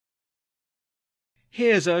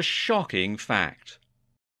Here's a shocking fact.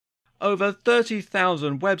 Over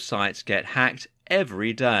 30,000 websites get hacked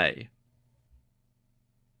every day.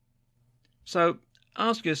 So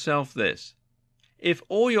ask yourself this. If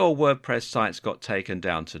all your WordPress sites got taken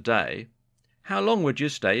down today, how long would you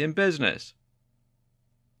stay in business?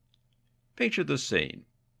 Picture the scene.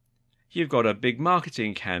 You've got a big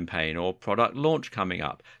marketing campaign or product launch coming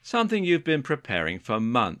up, something you've been preparing for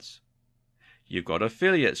months. You've got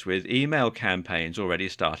affiliates with email campaigns already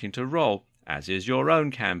starting to roll, as is your own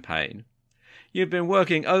campaign. You've been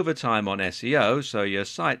working overtime on SEO, so your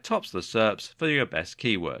site tops the SERPs for your best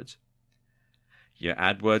keywords. Your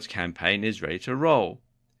AdWords campaign is ready to roll.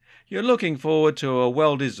 You're looking forward to a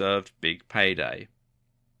well-deserved big payday.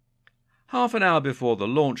 Half an hour before the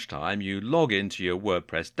launch time, you log into your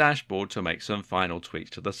WordPress dashboard to make some final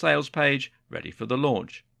tweaks to the sales page, ready for the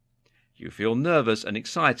launch. You feel nervous and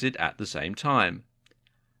excited at the same time.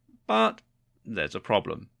 But there's a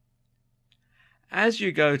problem. As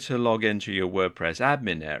you go to log into your WordPress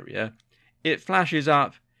admin area, it flashes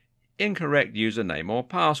up, incorrect username or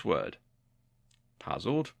password.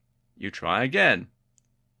 Puzzled, you try again.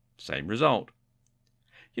 Same result.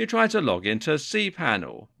 You try to log into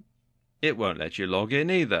cPanel. It won't let you log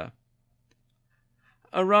in either.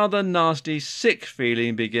 A rather nasty, sick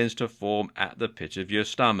feeling begins to form at the pit of your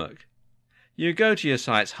stomach. You go to your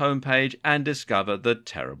site's homepage and discover the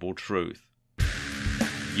terrible truth.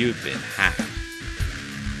 You've been hacked.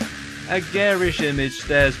 A garish image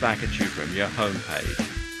stares back at you from your homepage.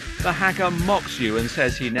 The hacker mocks you and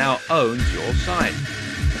says he now owns your site.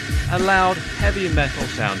 A loud, heavy metal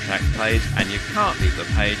soundtrack plays and you can't leave the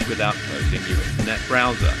page without closing your internet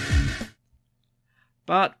browser.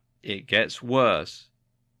 But it gets worse.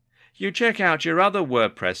 You check out your other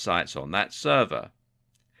WordPress sites on that server.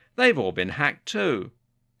 They've all been hacked too.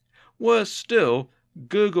 Worse still,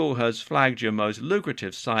 Google has flagged your most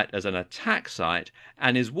lucrative site as an attack site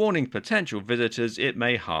and is warning potential visitors it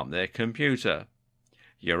may harm their computer.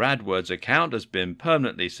 Your AdWords account has been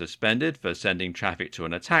permanently suspended for sending traffic to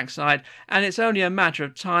an attack site, and it's only a matter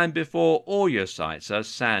of time before all your sites are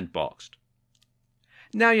sandboxed.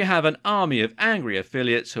 Now you have an army of angry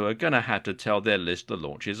affiliates who are going to have to tell their list the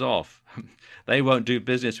launch is off. They won't do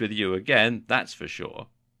business with you again, that's for sure.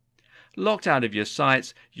 Locked out of your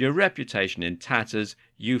sites, your reputation in tatters,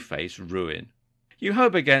 you face ruin. You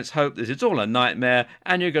hope against hope that it's all a nightmare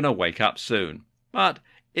and you're going to wake up soon. But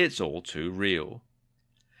it's all too real.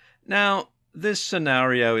 Now, this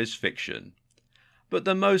scenario is fiction. But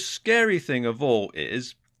the most scary thing of all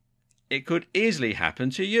is, it could easily happen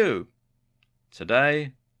to you.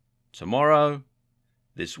 Today, tomorrow,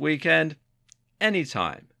 this weekend, any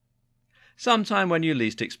time. Sometime when you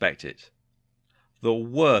least expect it. The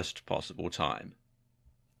worst possible time.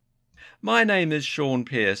 My name is Sean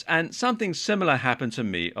Pierce, and something similar happened to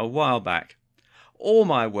me a while back. All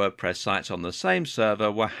my WordPress sites on the same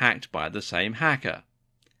server were hacked by the same hacker.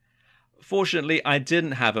 Fortunately, I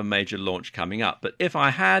didn't have a major launch coming up, but if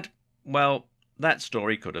I had, well, that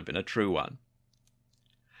story could have been a true one.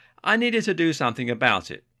 I needed to do something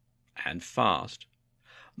about it, and fast.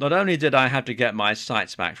 Not only did I have to get my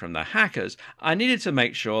sites back from the hackers, I needed to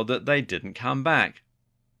make sure that they didn't come back.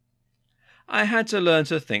 I had to learn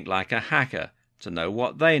to think like a hacker, to know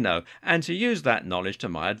what they know, and to use that knowledge to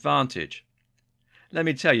my advantage. Let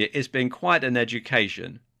me tell you, it's been quite an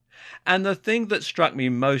education. And the thing that struck me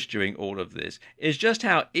most during all of this is just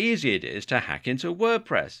how easy it is to hack into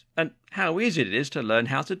WordPress, and how easy it is to learn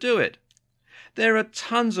how to do it. There are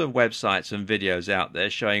tons of websites and videos out there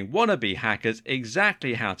showing wannabe hackers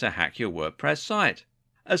exactly how to hack your WordPress site.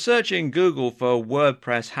 A search in Google for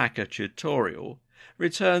WordPress hacker tutorial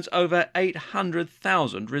returns over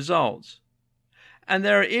 800,000 results. And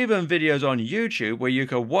there are even videos on YouTube where you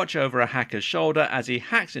can watch over a hacker's shoulder as he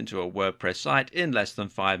hacks into a WordPress site in less than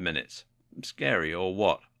 5 minutes. Scary or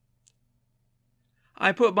what?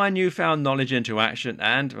 I put my newfound knowledge into action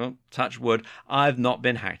and, well, touch wood, I've not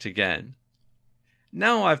been hacked again.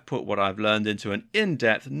 Now I've put what I've learned into an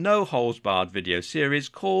in-depth, no-holds-barred video series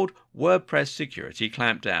called WordPress Security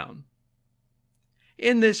Clampdown.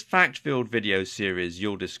 In this fact-filled video series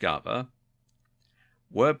you'll discover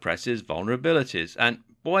WordPress's vulnerabilities, and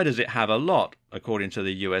boy does it have a lot according to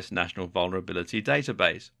the US National Vulnerability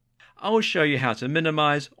Database. I'll show you how to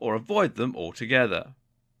minimize or avoid them altogether.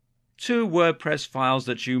 2 WordPress files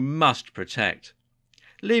that you must protect.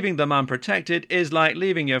 Leaving them unprotected is like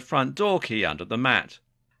leaving your front door key under the mat.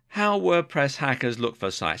 How WordPress hackers look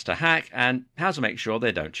for sites to hack, and how to make sure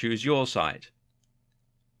they don't choose your site.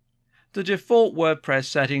 The default WordPress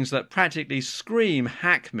settings that practically scream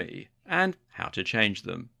 "hack me," and how to change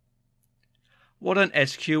them. what an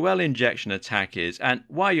SQL injection attack is and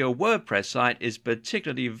why your WordPress site is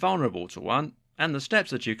particularly vulnerable to one, and the steps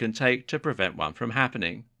that you can take to prevent one from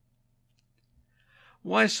happening.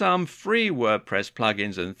 Why some free WordPress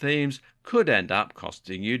plugins and themes could end up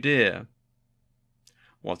costing you dear.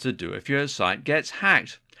 What to do if your site gets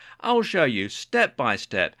hacked. I'll show you step by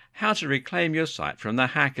step how to reclaim your site from the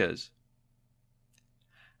hackers.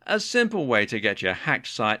 A simple way to get your hacked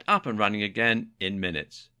site up and running again in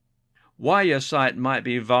minutes. Why your site might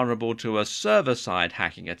be vulnerable to a server-side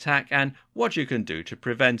hacking attack and what you can do to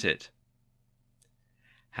prevent it.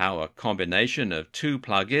 How a combination of 2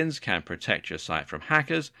 plugins can protect your site from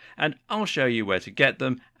hackers, and I'll show you where to get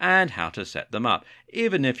them and how to set them up,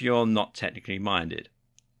 even if you're not technically minded.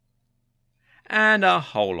 And a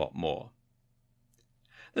whole lot more.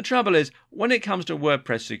 The trouble is, when it comes to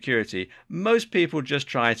WordPress security, most people just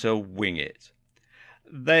try to wing it.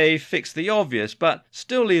 They fix the obvious, but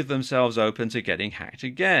still leave themselves open to getting hacked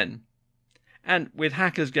again. And with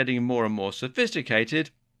hackers getting more and more sophisticated,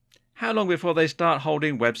 how long before they start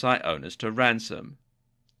holding website owners to ransom?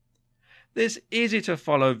 This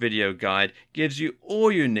easy-to-follow video guide gives you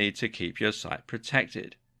all you need to keep your site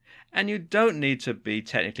protected. And you don't need to be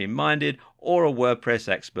technically minded or a WordPress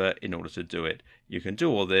expert in order to do it. You can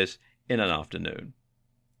do all this in an afternoon.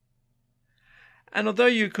 And although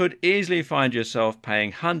you could easily find yourself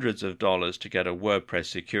paying hundreds of dollars to get a WordPress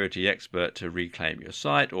security expert to reclaim your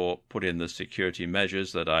site or put in the security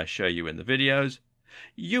measures that I show you in the videos,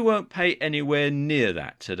 you won't pay anywhere near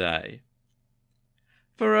that today.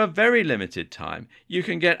 For a very limited time, you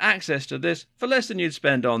can get access to this for less than you'd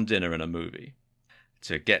spend on dinner and a movie.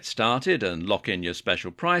 To get started and lock in your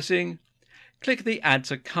special pricing, click the Add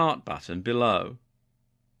to Cart button below.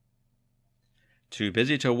 Too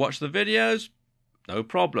busy to watch the videos? No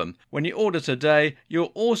problem. When you order today,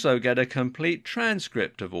 you'll also get a complete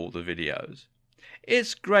transcript of all the videos.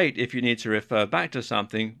 It's great if you need to refer back to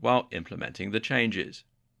something while implementing the changes.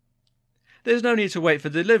 There's no need to wait for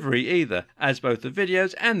delivery either, as both the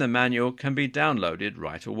videos and the manual can be downloaded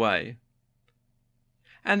right away.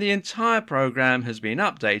 And the entire program has been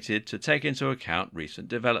updated to take into account recent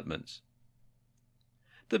developments.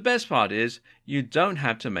 The best part is you don't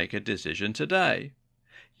have to make a decision today.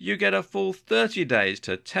 You get a full 30 days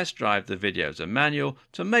to test drive the videos and manual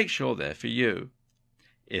to make sure they're for you.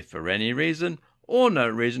 If for any reason, or no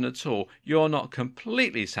reason at all, you're not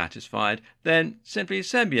completely satisfied, then simply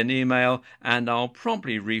send me an email and I'll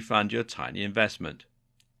promptly refund your tiny investment.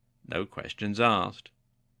 No questions asked.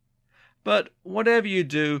 But whatever you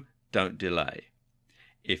do, don't delay.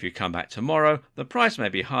 If you come back tomorrow, the price may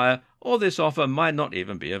be higher, or this offer might not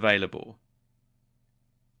even be available.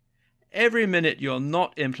 Every minute you're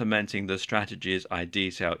not implementing the strategies I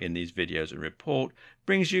detail in these videos and report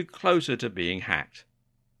brings you closer to being hacked.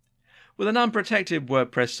 With an unprotected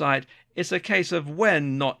WordPress site, it's a case of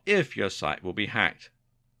when, not if, your site will be hacked.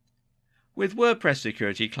 With WordPress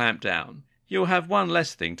Security Clampdown, you'll have one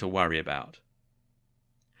less thing to worry about.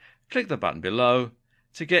 Click the button below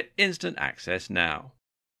to get instant access now.